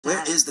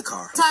Where is the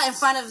car? It's in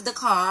front of the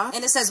car,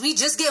 and it says, "We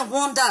just get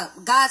warmed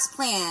up. God's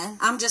plan.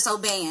 I'm just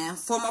obeying.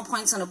 4 more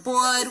points on the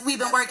board. We've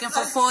been working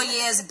for 4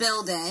 years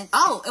building."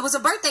 Oh, it was a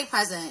birthday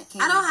present.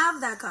 I don't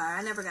have that car.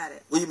 I never got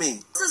it. What do you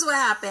mean? This is what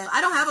happened. I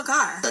don't have a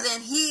car. So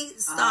then he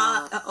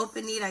saw an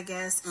open need, I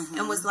guess,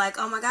 and was like,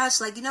 "Oh my gosh,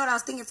 like, you know what I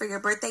was thinking for your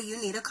birthday? You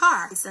need a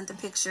car." He sent a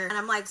picture, and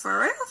I'm like, "For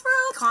real, for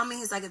real?" Call me.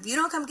 He's like, "If you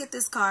don't come get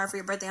this car for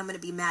your birthday, I'm going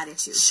to be mad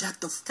at you." Shut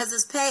the because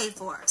it's paid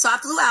for. So I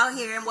flew out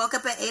here and woke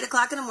up at 8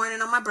 o'clock in the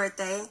morning on my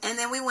birthday, and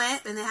then we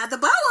went and they had the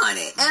bow on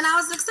it, and I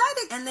was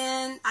excited. And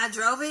then I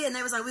drove it, and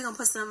they was like, "We're gonna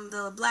put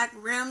the black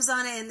rims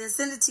on it and then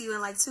send it to you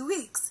in like 2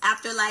 weeks."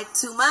 After like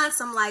 2 months,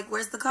 I'm like,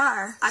 "Where's the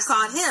car?" I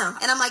called him,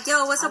 and I'm like,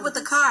 "Yo, what's up with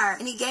the car?"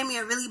 And he gave me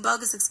a really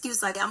bogus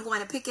excuse, like, "I'm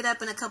going to pick it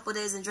up in a couple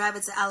days and drive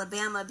it to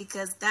Alabama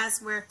because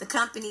that's where the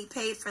company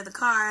paid for the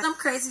car." Some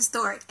crazy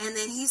story. And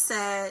then he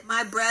said,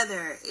 "My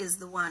brother is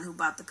the one who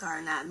bought the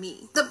car, not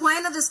me." The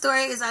point of the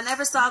story is I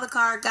never saw the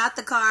car, got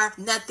the car,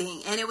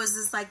 nothing. And it was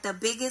just like the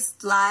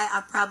biggest lie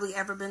I've probably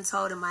ever been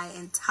told in my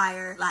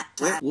entire life.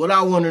 What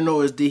I want to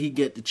know is, did he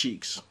get the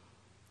cheeks?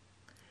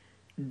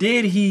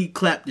 Did he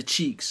clap the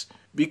cheeks?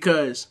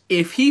 Because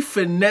if he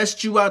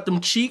finessed you out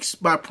them cheeks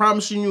by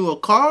promising you a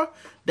car,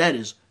 that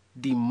is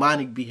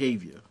demonic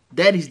behavior.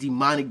 That is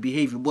demonic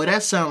behavior. Boy,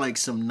 that sound like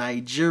some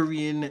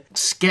Nigerian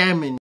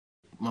scamming,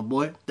 my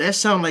boy. That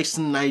sound like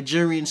some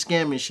Nigerian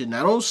scamming shit.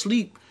 Now, don't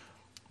sleep.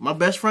 My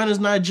best friend is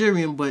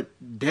Nigerian, but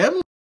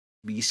them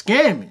be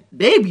scamming.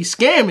 They be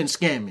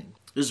scamming.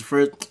 This is the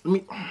first.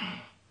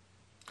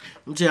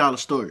 Let me tell y'all a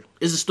story.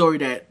 It's a story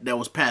that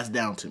was passed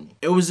down to me.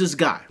 It was this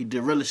guy. He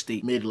did real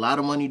estate, made a lot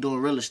of money doing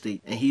real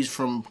estate, and he's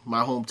from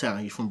my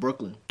hometown. He's from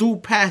Brooklyn. Through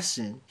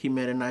passing, he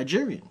met a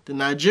Nigerian. The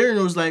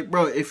Nigerian was like,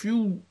 "Bro, if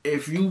you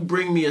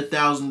bring me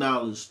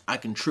 $1,000, I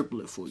can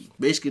triple it for you."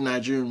 Basically,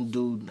 Nigerian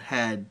dude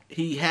had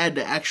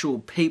the actual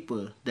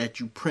paper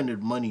that you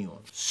printed money on.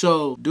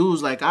 So dude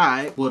was like, "All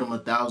right," bought him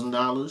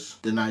 $1,000.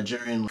 The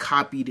Nigerian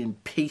copied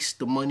and pasted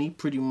the money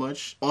pretty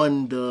much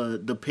on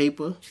the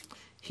paper.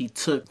 He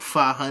took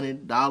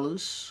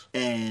 $500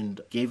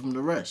 and gave him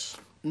the rest.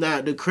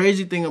 Now, the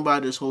crazy thing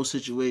about this whole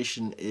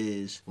situation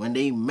is when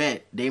they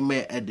met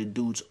at the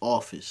dude's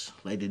office.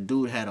 Like, the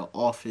dude had an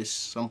office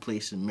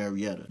someplace in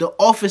Marietta. The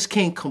office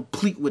came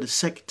complete with a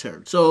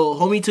secretary. So,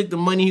 homie took the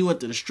money. He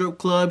went to the strip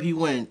club. He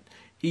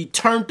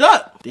turned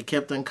up. They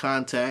kept in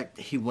contact.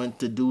 He went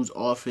to dude's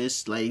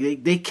office.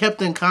 Like, they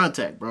kept in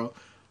contact, bro.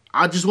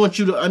 I just want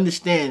you to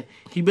understand,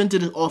 he been to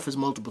this office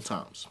multiple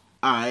times.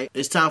 Alright,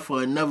 it's time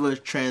for another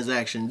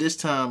transaction. This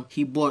time,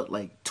 he bought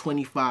like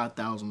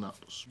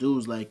 $25,000. Dude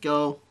was like,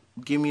 "Yo,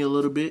 give me a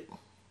little bit.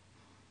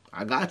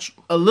 I got you."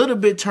 A little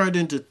bit turned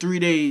into 3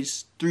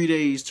 days. 3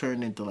 days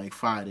turned into like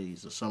 5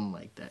 days or something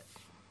like that.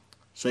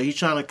 So he's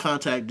trying to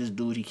contact this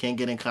dude. He can't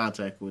get in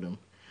contact with him.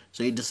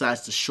 So he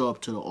decides to show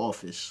up to the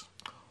office.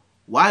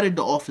 Why did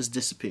the office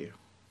disappear?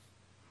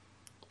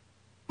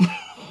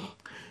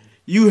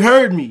 You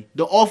heard me.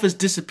 The office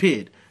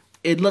disappeared.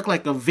 It looked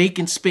like a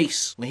vacant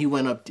space when he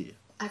went up there.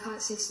 I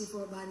caught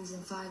 64 bodies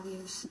in 5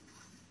 years.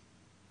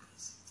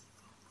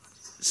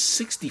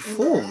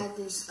 64?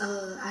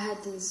 I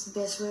had this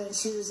best friend.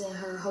 She was in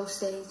her host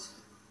stage.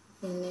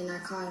 And then I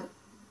caught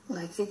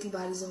like 50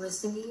 bodies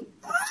arrested me.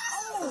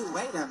 Oh,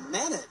 wait a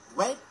minute.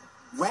 Wait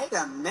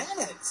a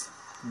minute.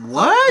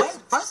 What? Wait,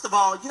 first of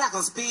all, you're not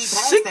going to speed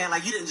past that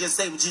like you didn't just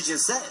say what you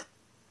just said.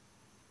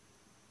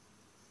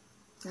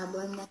 I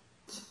blame that.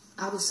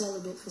 I was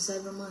celibate for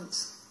 7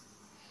 months.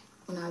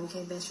 And I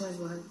became best friends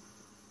with her.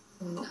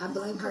 And I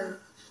blame her.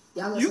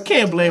 You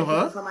can't blame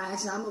her. For my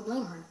actions, I'm going to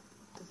blame her.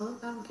 The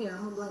fuck? I don't care.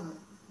 I'm going to blame her.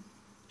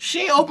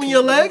 She ain't open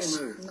your legs?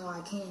 No,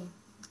 I can't.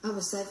 I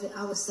was 7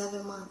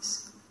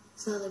 months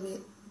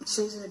celibate.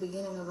 She was in the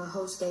beginning of her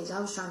whole stage. I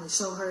was trying to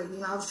show her,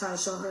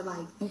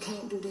 like, you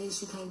can't do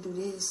this, you can't do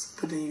this.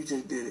 But then you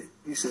just did it.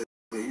 You said,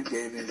 you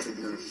gave in to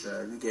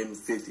the you gave him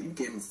 50. You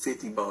gave him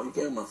 50 ball. You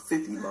gave him a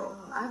 50 ball.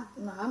 I'm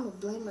going to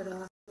blame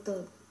her,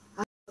 though.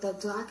 I fucked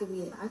up, so I could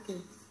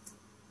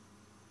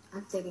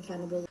take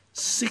accountability.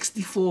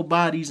 64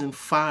 bodies in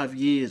 5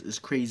 years is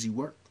crazy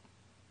work.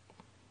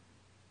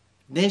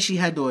 Then she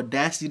had the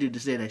audacity to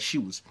say that she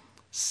was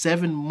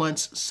 7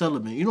 months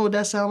celibate. You know what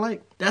that sound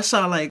like? That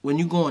sound like when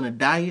you go on a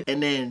diet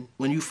and then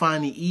when you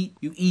finally eat,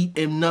 you eat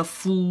enough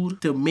food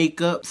to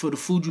make up for the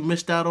food you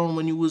missed out on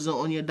when you was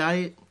on your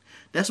diet.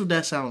 That's what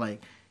that sound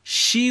like.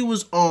 She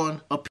was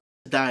on a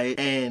diet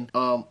and,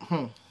 I'm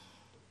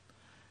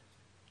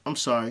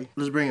sorry.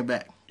 Let's bring it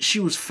back. She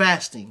was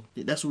fasting.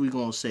 That's what we're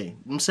going to say.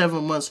 In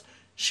 7 months,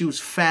 she was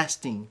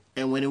fasting.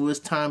 And when it was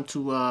time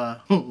to,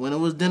 when it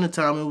was dinner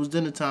time, it was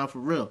dinner time for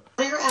real.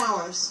 What are your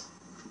hours?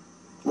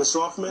 Miss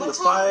Hoffman, the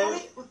fired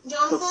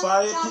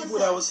people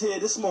that was here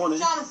this morning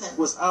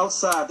was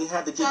outside. They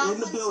had to get in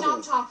the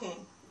building. Stop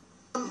talking.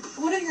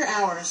 What are your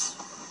hours?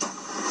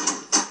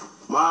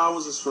 My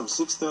hours is from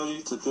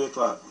 6:30 to 3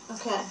 o'clock.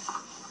 Okay.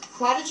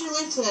 Why did you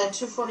leave today at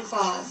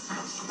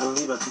 2:45? I didn't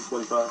leave at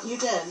 2:45. You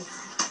did.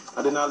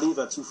 I did not leave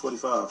at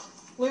 2:45.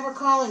 We were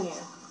calling you.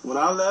 When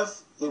I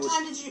left,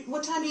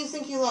 What time do you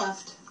think you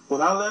left?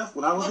 When I left,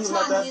 when I was leaving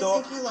out that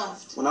door, what time do you think you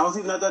left? when I was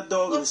leaving out that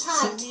door, it What was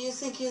time do you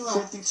think you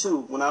left?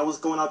 2:52 when I was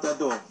going out that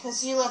door.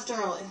 Because you left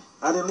early.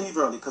 I didn't leave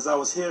early because I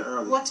was here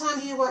early. What time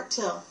do you work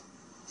till?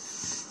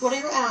 What are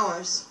your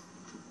hours?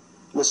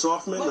 Miss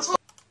Hoffman, What time?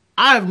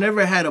 I've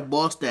never had a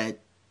boss that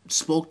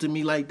spoke to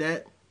me like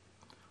that,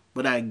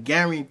 but I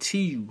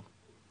guarantee you,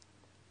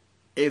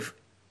 if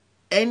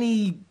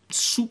any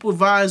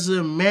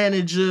supervisor,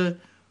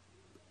 manager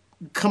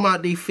come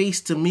out their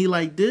face to me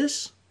like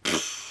this,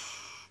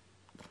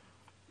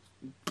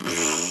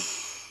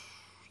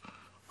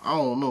 I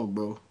don't know,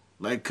 bro.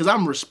 Like, cause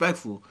I'm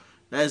respectful.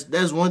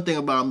 That's one thing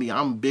about me.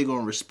 I'm big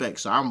on respect.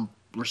 So I'm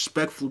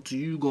respectful to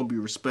you. You're gonna be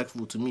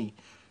respectful to me,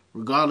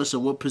 regardless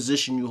of what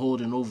position you're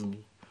holding over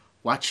me.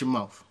 Watch your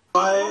mouth.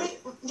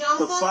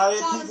 The fire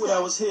people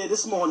that was here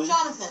this morning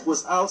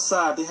was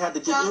outside. They had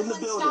to get in the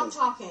building.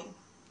 Stop talking.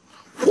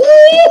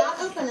 It's not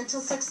open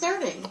until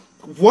 6:30.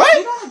 What?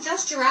 You don't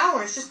adjust your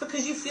hours just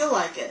because you feel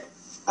like it.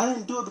 I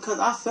didn't do it because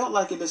I felt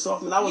like it, Miss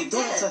Hoffman. I was You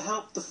doing it did. to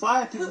help the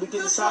fire people to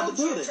get inside the Who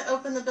told you building. to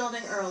open the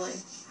building early?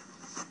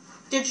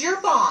 Did your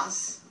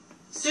boss,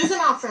 Susan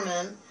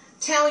Offerman,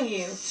 tell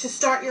you to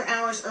start your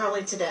hours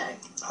early today?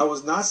 I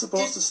was not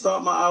supposed to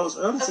start my hours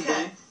early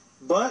today,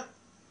 but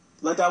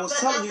like I was But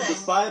telling you, nothing.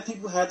 the fire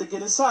people had to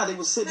get inside. They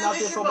were sitting Who out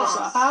is there for your almost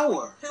boss? an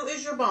hour. Who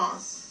is your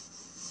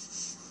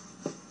boss?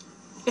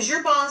 Is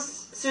your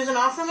boss Susan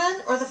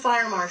Offerman or the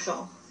fire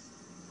marshal?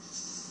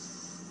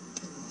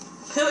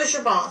 Who is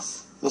your boss?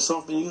 Miss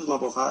Hoffman, use my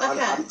both. I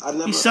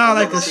never. You sound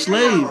like a What are your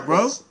slave, hours?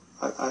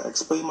 bro. I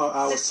explained my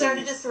hours.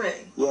 6:30 to 3.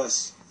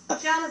 Yes.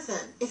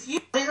 Jonathan, if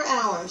you what are your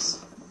hours?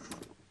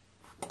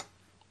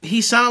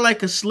 He sound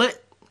like a slave.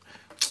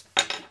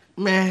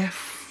 Man.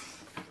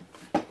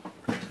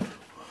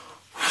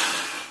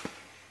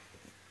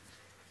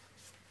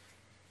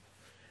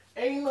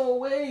 Ain't no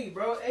way,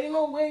 bro. Ain't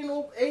no way,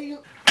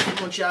 I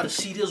want y'all to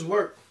see this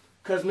work.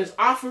 Because Miss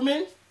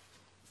Offerman,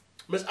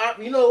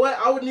 you know what?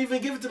 I wouldn't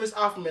even give it to Miss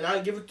Offerman.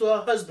 I'd give it to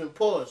her husband.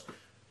 Pause.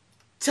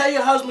 Tell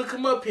your husband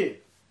come up here.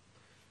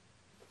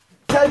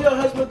 Tell your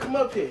husband come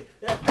up here.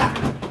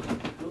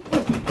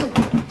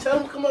 Tell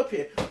him come up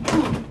here.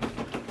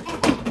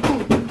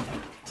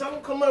 Tell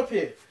him come up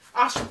here.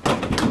 I'll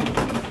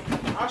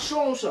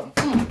show him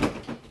something.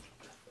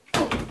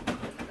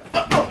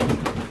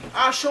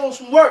 I'll show him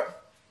some work.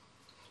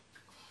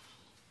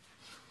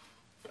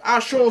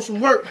 I'll show him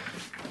some work.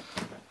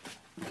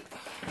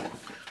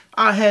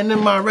 I hand in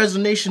my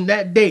resignation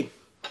that day.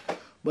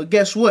 But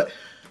guess what?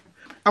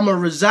 I'm going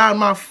to resign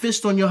my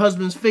fist on your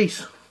husband's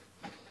face.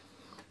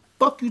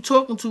 Fuck you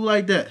talking to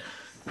like that?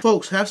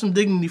 Folks, have some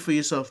dignity for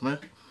yourself, man.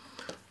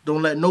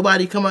 Don't let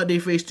nobody come out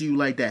their face to you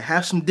like that.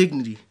 Have some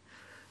dignity.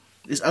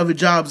 There's other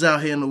jobs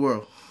out here in the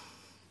world.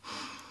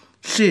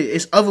 Shit,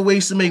 it's other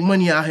ways to make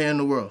money out here in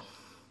the world.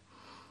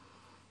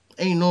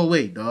 Ain't no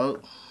way,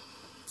 dog.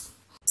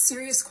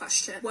 Serious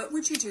question. What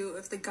would you do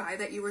if the guy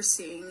that you were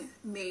seeing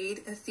made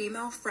a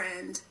female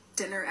friend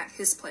dinner at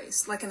his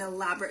place? Like an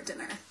elaborate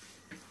dinner?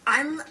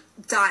 I'm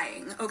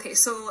dying. Okay,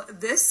 so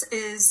this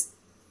is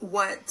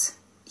what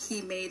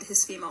he made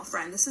his female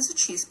friend. This is a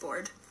cheese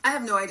board. I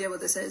have no idea what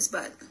this is,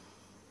 but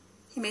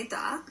he made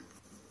that.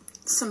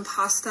 Some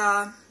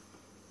pasta.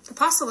 The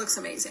pasta looks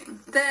amazing.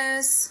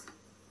 This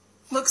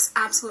looks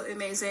absolutely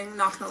amazing,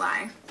 not gonna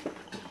lie.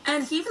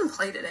 And he even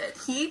plated it.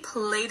 He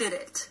plated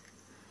it.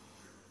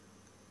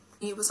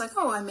 He was like,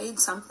 oh, I made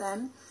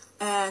something,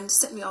 and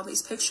sent me all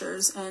these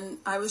pictures, and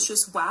I was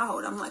just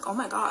wowed. I'm like, oh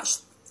my gosh,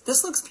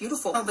 this looks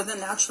beautiful. Oh, but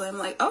then naturally I'm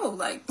like, oh,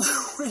 like,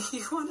 were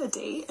you on a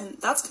date? And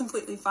that's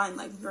completely fine.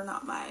 Like, you're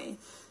not my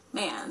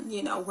man,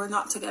 you know, we're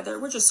not together,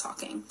 we're just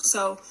talking.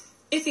 So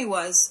if he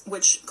was,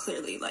 which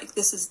clearly, like,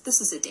 this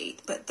is a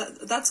date, but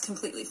that's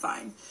completely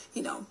fine.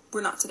 You know,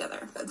 we're not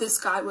together. This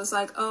guy was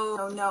like,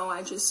 oh, no,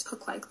 I just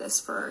cook like this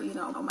for, you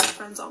know, my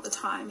friends all the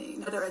time. You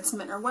know, whether it's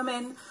men or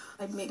women,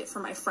 I made it for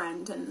my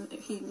friend, and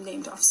he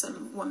named off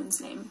some woman's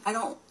name. I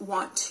don't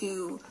want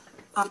to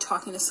be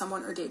talking to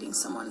someone or dating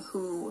someone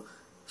who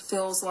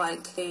feels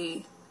like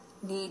they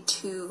need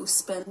to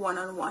spend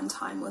one-on-one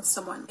time with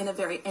someone in a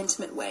very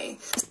intimate way.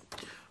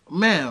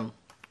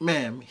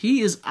 Ma'am,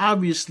 he is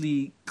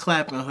obviously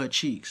clapping her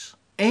cheeks.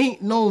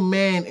 Ain't no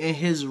man in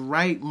his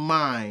right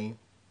mind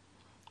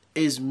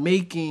is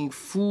making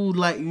food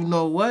like, you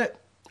know what?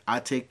 I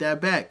take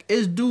that back.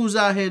 It's dudes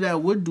out here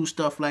that would do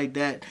stuff like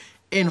that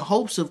in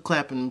hopes of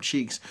clapping them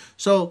cheeks.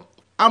 So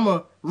I'm going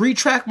to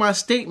retract my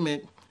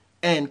statement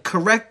and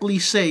correctly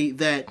say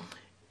that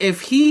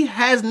if he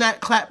has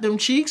not clapped them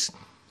cheeks,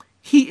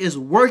 he is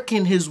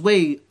working his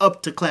way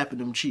up to clapping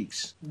them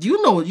cheeks.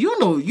 You know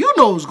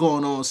what's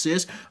going on,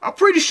 sis. I'm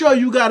pretty sure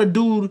you got a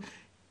dude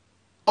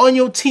on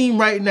your team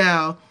right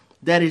now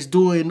that is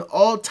doing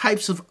all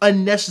types of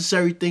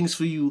unnecessary things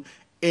for you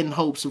in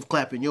hopes of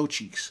clapping your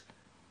cheeks.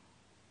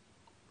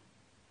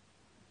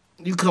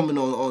 You coming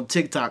on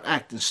TikTok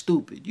acting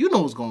stupid. You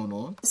know what's going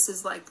on. This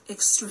is like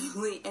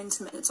extremely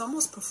intimate. It's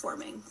almost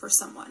performing for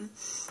someone.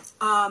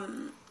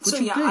 So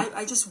yeah,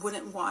 I just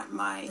wouldn't want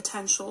my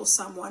potential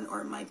someone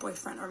or my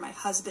boyfriend or my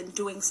husband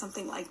doing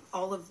something like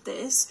all of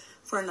this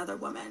for another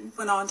woman.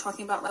 Went on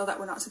talking about, that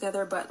we're not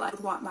together, but like,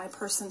 I want my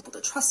person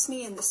to trust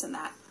me and this and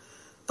that.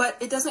 But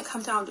it doesn't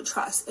come down to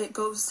trust. It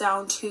goes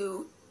down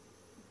to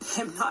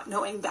him not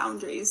knowing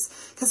boundaries.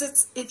 Because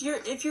it's, if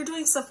you're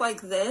doing stuff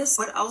like this,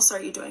 what else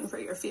are you doing for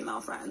your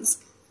female friends?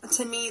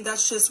 To me,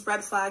 that's just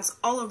red flags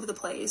all over the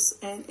place,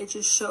 and it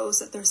just shows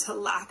that there's a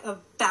lack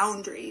of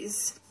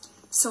boundaries.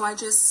 So I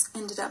just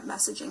ended up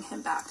messaging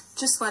him back,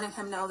 just letting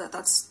him know that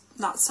that's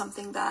not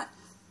something that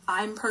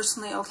I'm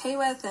personally okay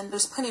with, and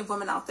there's plenty of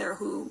women out there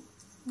who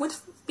would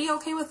be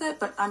okay with it,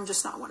 but I'm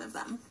just not one of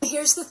them.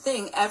 Here's the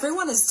thing,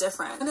 everyone is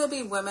different. There'll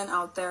be women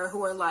out there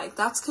who are like,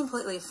 that's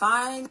completely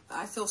fine.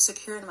 I feel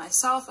secure in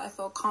myself. I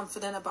feel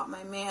confident about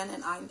my man,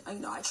 and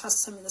I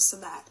trust him and this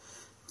and that.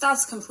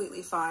 That's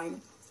completely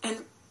fine. And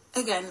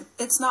again,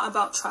 it's not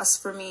about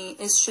trust for me.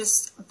 It's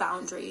just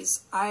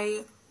boundaries.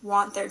 I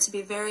want there to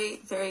be very,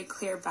 very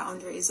clear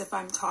boundaries if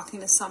I'm talking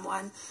to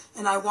someone,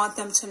 and I want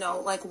them to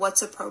know like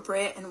what's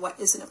appropriate and what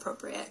isn't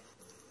appropriate.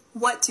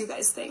 What do you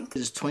guys think?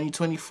 It's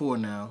 2024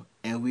 now,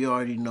 and we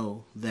already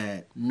know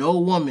that no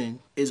woman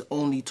is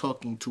only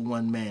talking to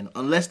one man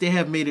unless they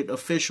have made it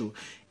official.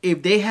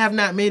 If they have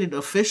not made it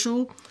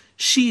official,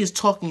 she is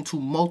talking to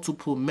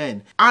multiple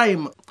men. I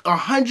am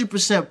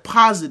 100%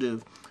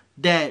 positive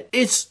that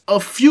it's a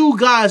few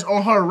guys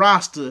on her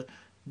roster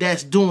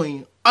that's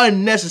doing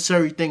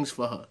unnecessary things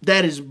for her,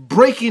 that is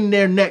breaking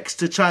their necks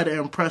to try to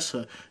impress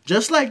her.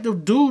 Just like the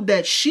dude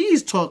that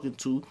she's talking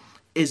to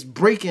is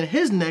breaking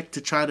his neck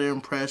to try to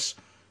impress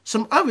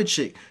some other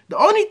chick. The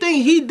only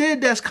thing he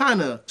did that's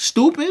kind of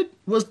stupid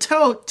was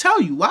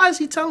tell you. Why is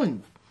he telling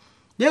you?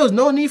 There was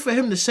no need for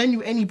him to send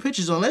you any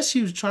pictures unless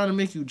he was trying to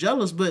make you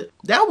jealous, but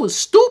that was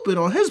stupid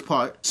on his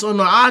part. So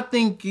no, I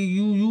think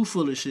you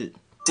full of shit.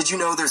 Did you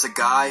know there's a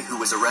guy who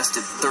was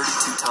arrested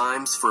 32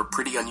 times for a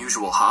pretty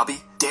unusual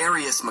hobby?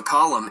 Darius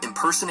McCollum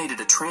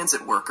impersonated a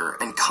transit worker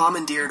and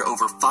commandeered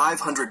over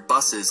 500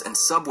 buses and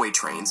subway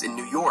trains in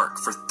New York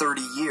for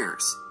 30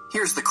 years.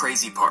 Here's the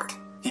crazy part.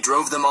 He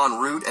drove them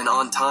en route and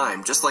on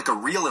time, just like a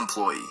real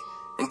employee.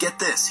 And get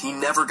this, he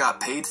never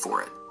got paid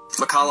for it.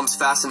 McCollum's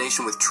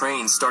fascination with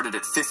trains started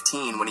at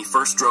 15 when he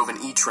first drove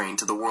an E-train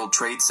to the World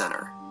Trade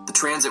Center. The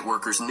transit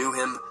workers knew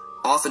him,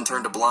 often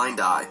turned a blind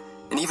eye,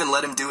 and even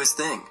let him do his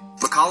thing.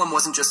 McCollum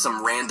wasn't just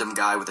some random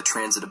guy with a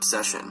transit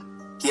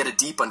obsession. He had a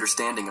deep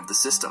understanding of the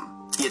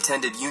system. He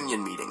attended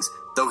union meetings,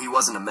 though he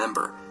wasn't a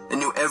member, and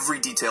knew every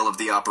detail of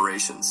the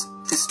operations.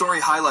 His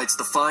story highlights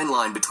the fine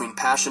line between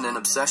passion and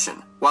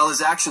obsession. While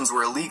his actions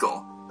were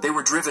illegal, they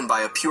were driven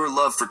by a pure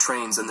love for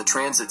trains and the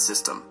transit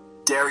system.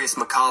 Darius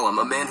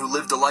McCollum, a man who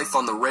lived a life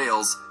on the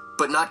rails,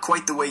 but not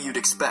quite the way you'd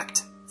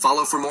expect.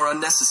 Follow for more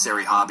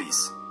unnecessary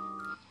hobbies.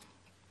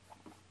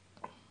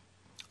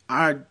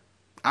 I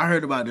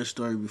heard about this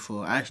story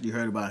before. I actually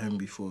heard about him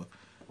before.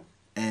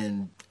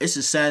 And it's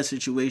a sad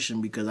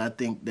situation because I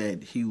think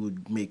that he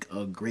would make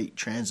a great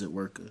transit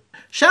worker.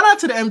 Shout out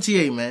to the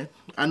MTA, man.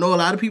 I know a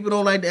lot of people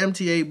don't like the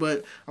MTA,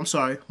 but I'm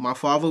sorry. My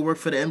father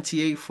worked for the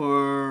MTA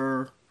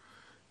for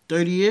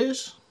 30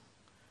 years?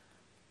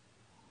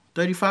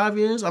 35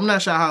 years? I'm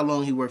not sure how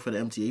long he worked for the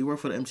MTA. He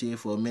worked for the MTA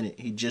for a minute.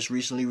 He just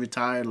recently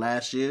retired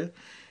last year,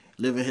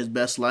 living his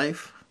best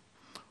life.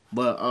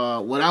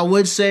 But what I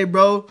would say,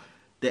 bro,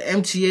 the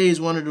MTA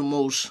is one of the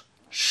most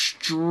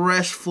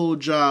stressful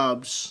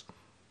jobs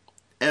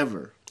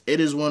ever. It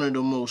is one of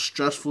the most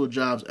stressful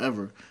jobs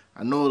ever.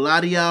 I know a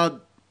lot of y'all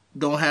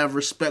don't have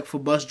respect for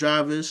bus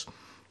drivers.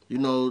 You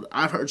know,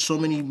 I've heard so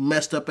many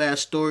messed up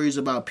ass stories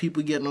about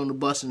people getting on the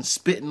bus and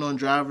spitting on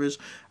drivers.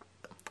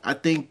 I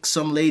think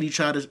some lady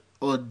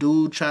or a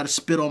dude tried to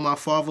spit on my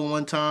father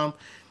one time.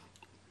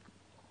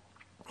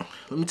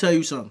 Let me tell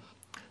you something.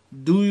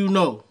 Do you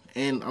know,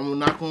 and I'm gonna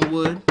knock on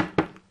wood,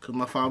 because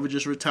my father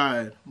just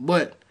retired,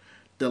 but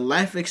the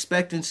life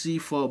expectancy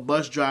for a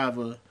bus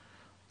driver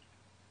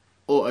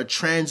or a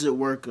transit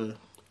worker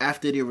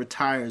after they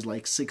retire is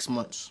like 6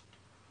 months.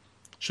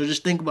 So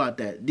just think about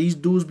that. These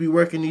dudes be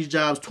working these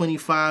jobs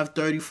 25,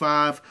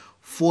 35,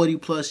 40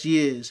 plus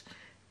years.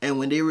 And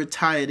when they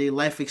retire, their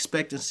life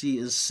expectancy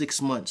is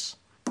 6 months.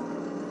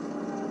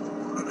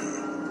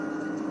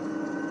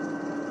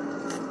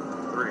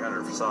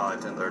 300 for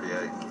side,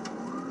 1038.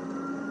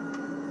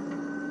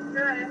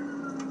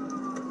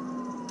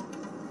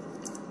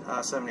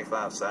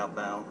 I-75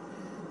 southbound.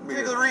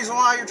 The reason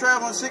why you're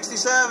traveling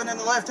 67 in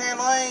the left-hand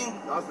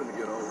lane. I was going to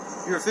get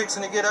over. You're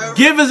fixing to get over.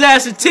 Give his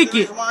ass a ticket. The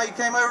reason why you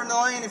came over in the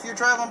lane if you're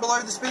traveling below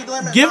the speed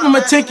limit. Give him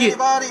a ticket.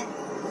 Anybody.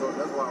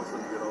 That's why I was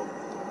going to get over.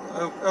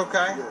 Oh,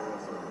 okay. Yeah,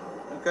 yes, sir.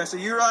 Okay, so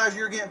you realize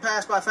you're getting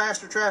passed by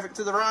faster traffic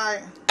to the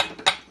right.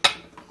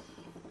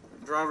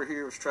 The driver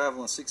here was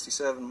traveling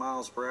 67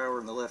 miles per hour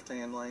in the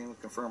left-hand lane. We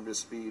confirmed his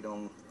speed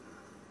on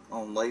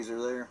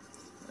laser there.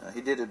 He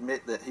did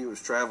admit that he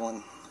was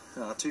traveling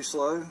too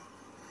slow,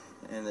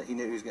 and that he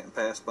knew he was getting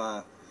passed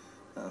by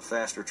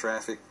faster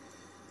traffic.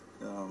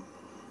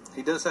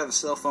 He does have a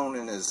cell phone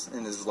in his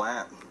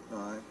lap.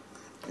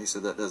 He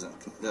said that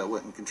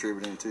wasn't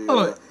contributing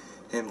to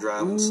him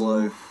driving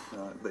slow,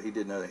 but he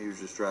did know that he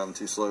was just driving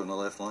too slow in the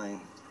left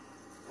lane.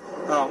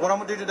 What I'm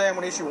going to do today, I'm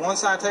going to issue 1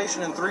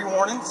 citation and 3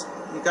 warnings.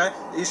 Okay,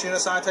 issuing a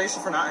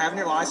citation for not having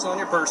your license on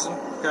your person.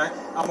 Okay,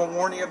 I'm going to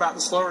warn you about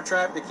the slower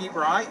traffic to keep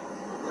right,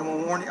 and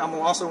I'm going to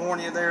also warn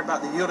you there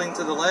about the yielding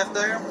to the left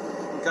there.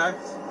 Okay,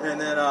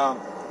 and then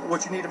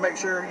what you need to make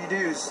sure you do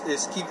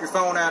is keep your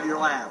phone out of your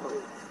lap.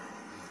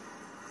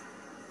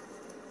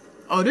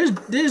 Oh,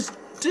 this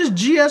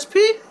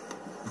GSP?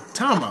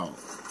 Time out.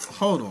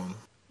 Hold on.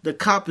 The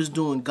cop is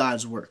doing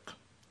God's work,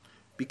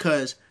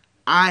 because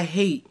I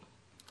hate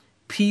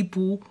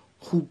people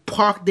who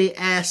park their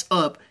ass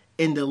up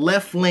in the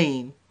left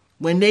lane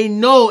when they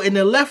know in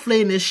the left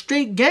lane there's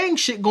straight gang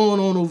shit going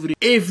on over there.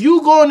 If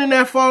you going in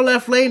that far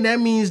left lane, that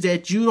means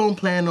that you don't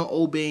plan on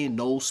obeying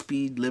no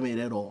speed limit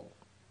at all.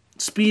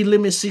 Speed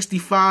limit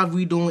 65,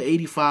 we doing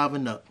 85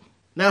 and up.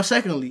 Now,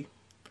 secondly,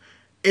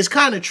 it's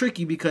kind of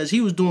tricky because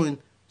he was doing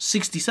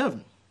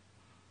 67.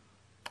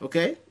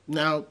 Okay?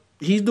 Now,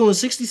 he's doing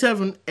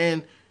 67,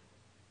 and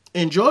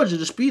in Georgia,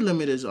 the speed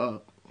limit is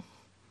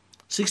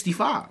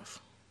 65.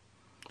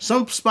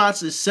 Some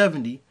spots is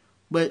 70,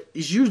 but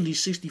it's usually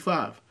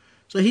 65.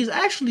 So he's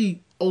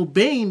actually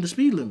obeying the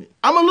speed limit.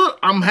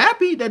 I'm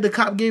happy that the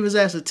cop gave his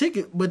ass a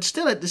ticket, but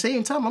still at the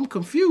same time, I'm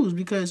confused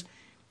because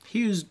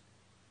he was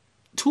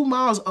 2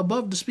 miles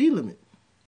above the speed limit.